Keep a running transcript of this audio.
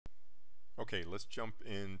Okay, let's jump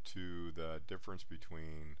into the difference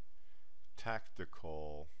between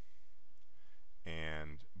tactical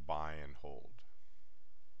and buy and hold.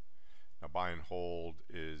 Now, buy and hold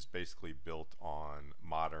is basically built on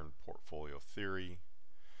modern portfolio theory,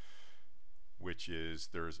 which is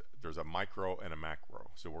there's a micro and a macro.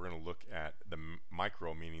 So we're going to look at the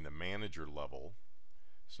micro, meaning the manager level.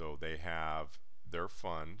 So they have their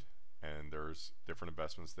fund, and there's different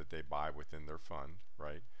investments that they buy within their fund,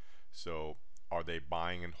 right? So are they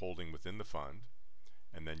buying and holding within the fund?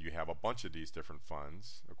 And then you have a bunch of these different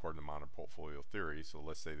funds according to modern portfolio theory. So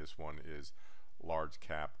let's say this one is large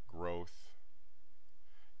cap growth,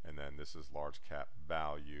 and then this is large cap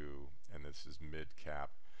value, and this is mid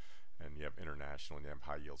cap, and you have international, and you have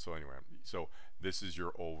high yield. So anyway, so this is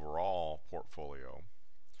your overall portfolio.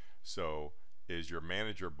 So is your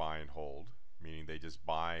manager buy and hold, meaning they just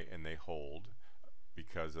buy and they hold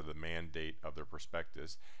because of the mandate of their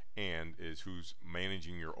prospectus, and is who's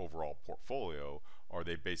managing your overall portfolio? Are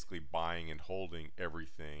they basically buying and holding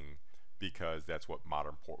everything because that's what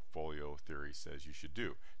modern portfolio theory says you should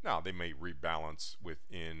do? Now, they may rebalance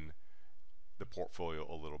within the portfolio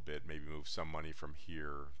a little bit, maybe move some money from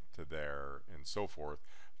here to there and so forth,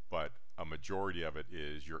 but a majority of it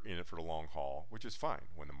is you're in it for the long haul, which is fine.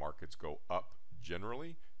 When the markets go up,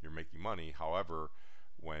 generally you're making money. However,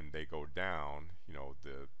 when they go down, you know,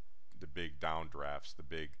 the big downdrafts, the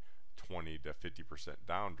big 20 to 50%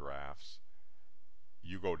 downdrafts,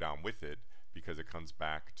 you go down with it, because it comes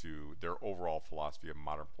back to their overall philosophy of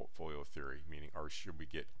modern portfolio theory, meaning, or should we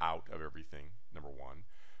get out of everything, number one.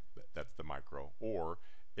 That's the micro. Or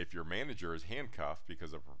if your manager is handcuffed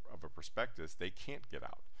because of a prospectus, they can't get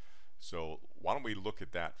out. So why don't we look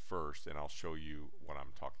at that first, and I'll show you what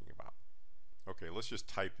I'm talking about. Okay, let's just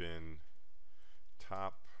type in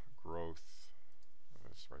top growth.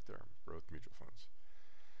 That's right there, growth mutual funds.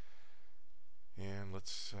 And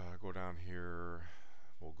let's go down here.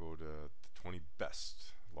 We'll go to the 20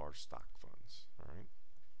 best large stock funds. All right.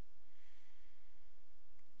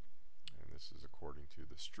 And this is according to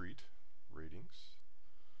the Street ratings.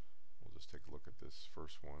 We'll just take a look at this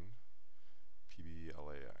first one,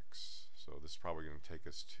 PBLAX. So this is probably going to take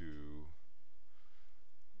us to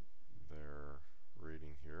their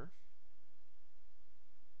rating here.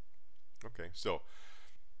 Okay, so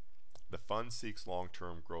the fund seeks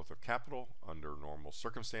long-term growth of capital. Under normal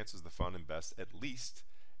circumstances, the fund invests at least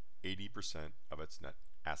 80% of its net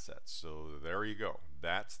assets. So there you go.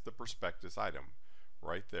 That's the prospectus item.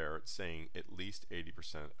 Right there, it's saying at least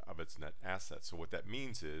 80% of its net assets. So what that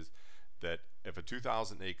means is that if a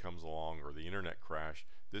 2008 comes along or the internet crash,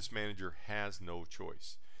 this manager has no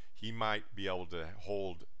choice. He might be able to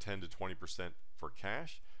hold 10 to 20% for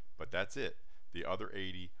cash, but that's it. The other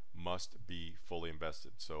 80 must be fully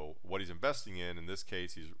invested. So what he's investing in this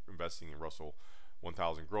case, he's investing in Russell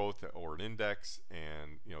 1000 growth or an index,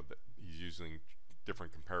 and you know he's using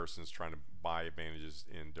different comparisons, trying to buy advantages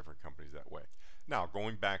in different companies that way. Now,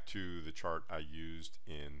 going back to the chart I used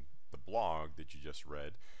in the blog that you just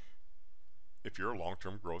read, if you're a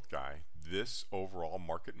long-term growth guy, this overall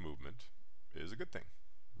market movement is a good thing,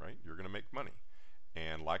 right? You're going to make money.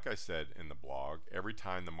 And like I said in the blog, every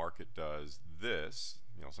time the market does this,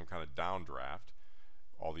 you know, some kind of downdraft,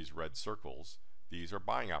 all these red circles, these are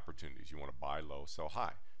buying opportunities. You want to buy low, sell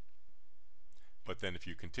high. But then if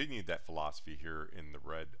you continue that philosophy here in the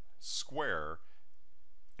red square,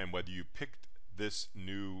 and whether you picked this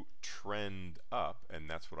new trend up, and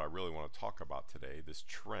that's what I really want to talk about today, this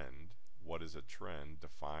trend. What is a trend?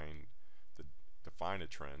 Define a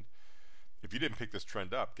trend. If you didn't pick this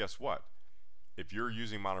trend up, guess what? If you're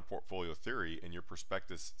using modern portfolio theory and your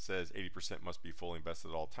prospectus says 80% must be fully invested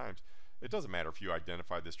at all times, it doesn't matter if you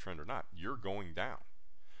identify this trend or not. You're going down.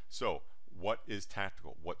 So what is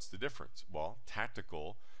tactical? What's the difference? Well,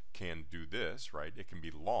 tactical can do this, right? It can be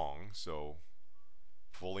long, so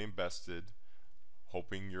fully invested,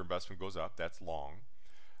 hoping your investment goes up. That's long.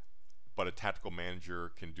 But a tactical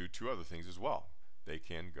manager can do two other things as well. They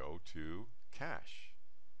can go to cash.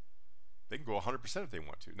 They can go 100% if they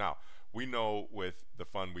want to. Now, we know with the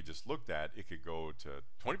fund we just looked at, it could go to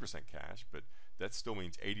 20% cash, but that still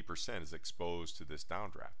means 80% is exposed to this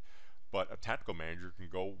downdraft. But a tactical manager can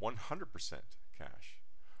go 100% cash.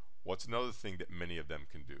 What's another thing that many of them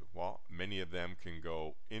can do? Well, many of them can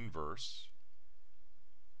go inverse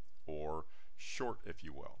or short, if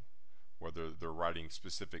you will, whether they're writing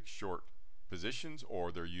specific short positions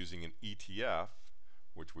or they're using an ETF,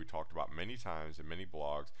 which we talked about many times in many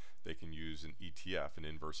blogs. They can use an ETF, an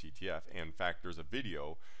inverse ETF. And in fact, there's a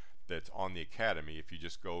video that's on the Academy. If you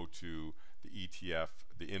just go to the ETF,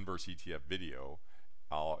 the inverse ETF video,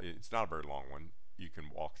 it's not a very long one. you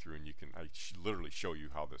can walk through and I literally show you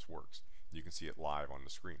how this works. You can see it live on the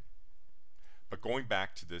screen. But going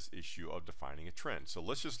back to this issue of defining a trend, so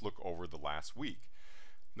let's just look over the last week.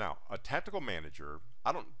 Now, a tactical manager,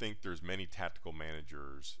 I don't think there's many tactical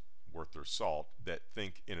managers worth their salt that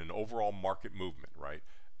think in an overall market movement, right?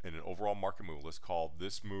 In an overall market move, let's call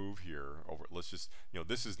this move here over. Let's just,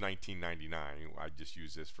 this is 1999. I just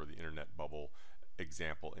use this for the internet bubble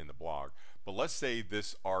example in the blog. But let's say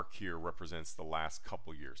this arc here represents the last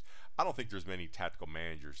couple years. I don't think there's many tactical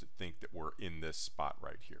managers that think that we're in this spot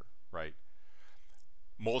right here, right?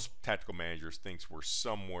 Most tactical managers think we're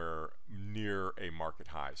somewhere near a market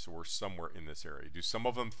high, so we're somewhere in this area. Do some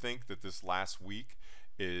of them think that this last week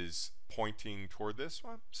is pointing toward this?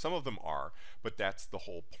 Well, some of them are, but that's the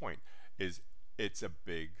whole point, is it's a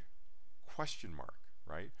big question mark,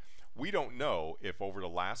 right? We don't know if over the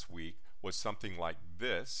last week was something like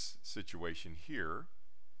this situation here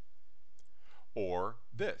or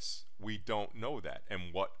this. We don't know that.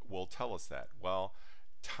 And what will tell us that? Well,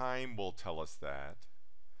 time will tell us that.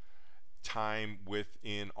 Time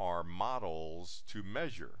within our models to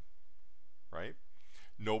measure, right?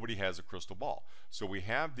 Nobody has a crystal ball. So we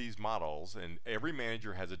have these models, and every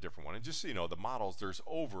manager has a different one. And just so you know, the models, there's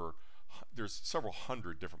several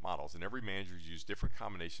hundred different models, and every manager uses different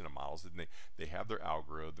combination of models, and they have their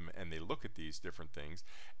algorithm, and they look at these different things,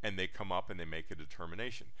 and they come up and they make a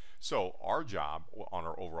determination. So our job on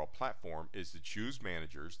our overall platform is to choose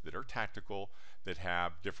managers that are tactical, that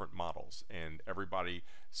have different models. And everybody,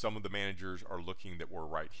 some of the managers are looking that we're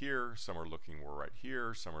right here, some are looking we're right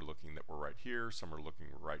here, some are looking that we're right here, some are looking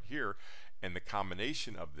we're right here. And the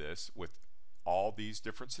combination of this with all these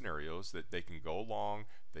different scenarios, that they can go long,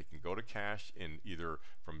 they can go to cash in either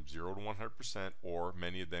from 0 to 100%, or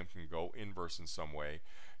many of them can go inverse in some way.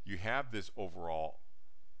 You have this overall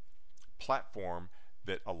platform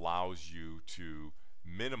that allows you to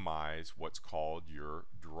minimize what's called your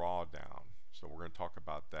drawdown. So we're going to talk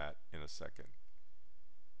about that in a second.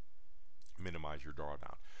 Minimize your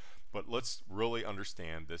drawdown. But let's really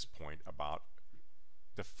understand this point about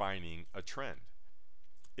defining a trend.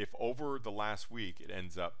 If over the last week it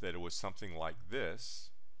ends up that it was something like this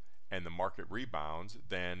and the market rebounds,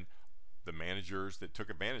 then the managers that took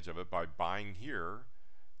advantage of it by buying here,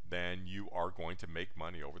 then you are going to make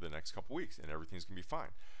money over the next couple weeks and everything's going to be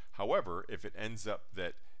fine. However, if it ends up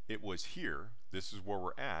that it was here, this is where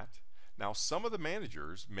we're at. Now, some of the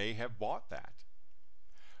managers may have bought that,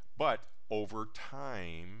 but over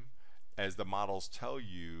time, as the models tell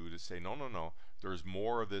you to say, no, no, no, there's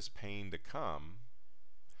more of this pain to come,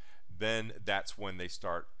 then that's when they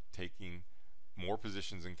start taking more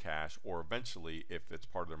positions in cash, or eventually, if it's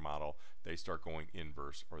part of their model, they start going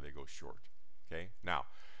inverse or they go short. Okay, now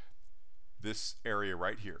this area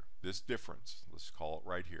right here, this difference, let's call it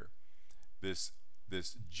right here, this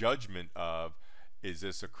judgment of, is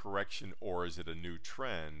this a correction or is it a new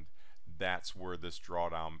trend? That's where this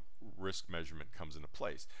drawdown risk measurement comes into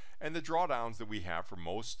place. And the drawdowns that we have for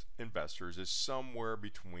most investors is somewhere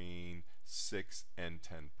between 6 and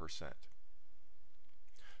 10%.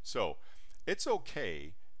 So it's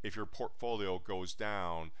okay if your portfolio goes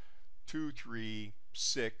down 2, 3,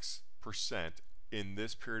 6% in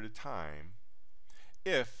this period of time,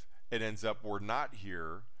 if it ends up we're not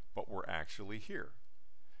here but we're actually here.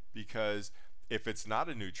 Because if it's not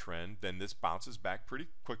a new trend, then this bounces back pretty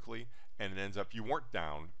quickly and it ends up you weren't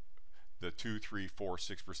down the 2, 3, 4,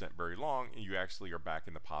 6% very long, and you actually are back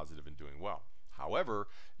in the positive and doing well. However,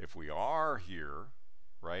 if we are here,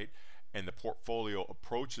 right, and the portfolio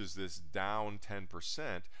approaches this down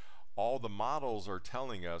 10%, all the models are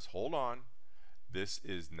telling us, hold on, this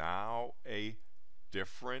is now a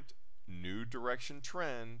different new direction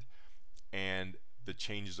trend, and the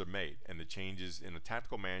changes are made. And the changes in the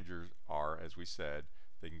tactical managers are, as we said,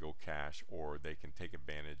 they can go cash, or they can take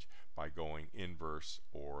advantage by going inverse,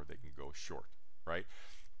 or they can go short, right?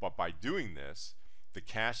 But by doing this, the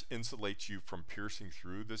cash insulates you from piercing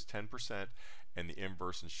through this 10%, and the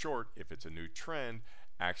inverse and short, if it's a new trend,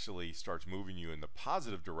 actually starts moving you in the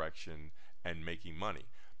positive direction and making money.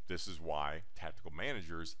 This is why tactical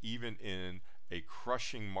managers, even in a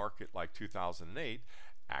crushing market like 2008,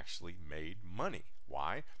 actually made money.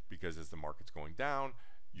 Why? Because as the market's going down,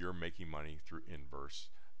 you're making money through inverse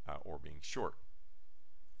or being short.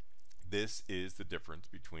 This is the difference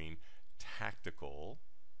between tactical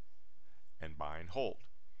and buy and hold.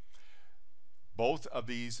 Both of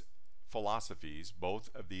these philosophies, both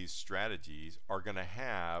of these strategies are going to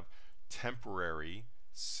have temporary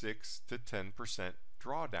 6 to 10%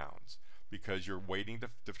 drawdowns because you're waiting to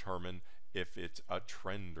determine if it's a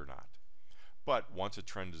trend or not. But once a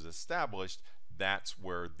trend is established, that's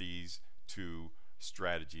where these two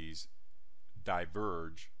strategies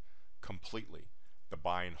diverge completely. The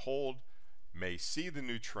buy and hold may see the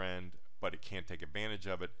new trend, but it can't take advantage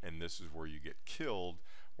of it, and this is where you get killed.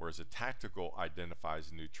 Whereas a tactical identifies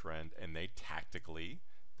a new trend, and they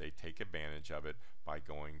take advantage of it by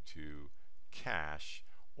going to cash,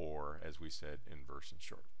 or as we said, inverse and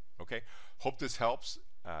short. Okay, hope this helps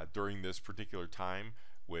during this particular time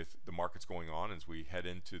with the markets going on as we head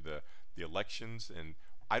into the elections. And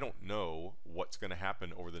I don't know what's going to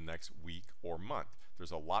happen over the next week or month.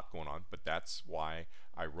 There's a lot going on, but that's why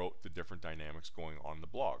I wrote the different dynamics going on in the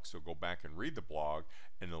blog. So go back and read the blog,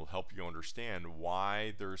 and it'll help you understand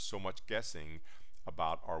why there's so much guessing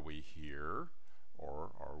about, are we here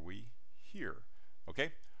or are we here?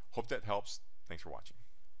 Okay, hope that helps. Thanks for watching.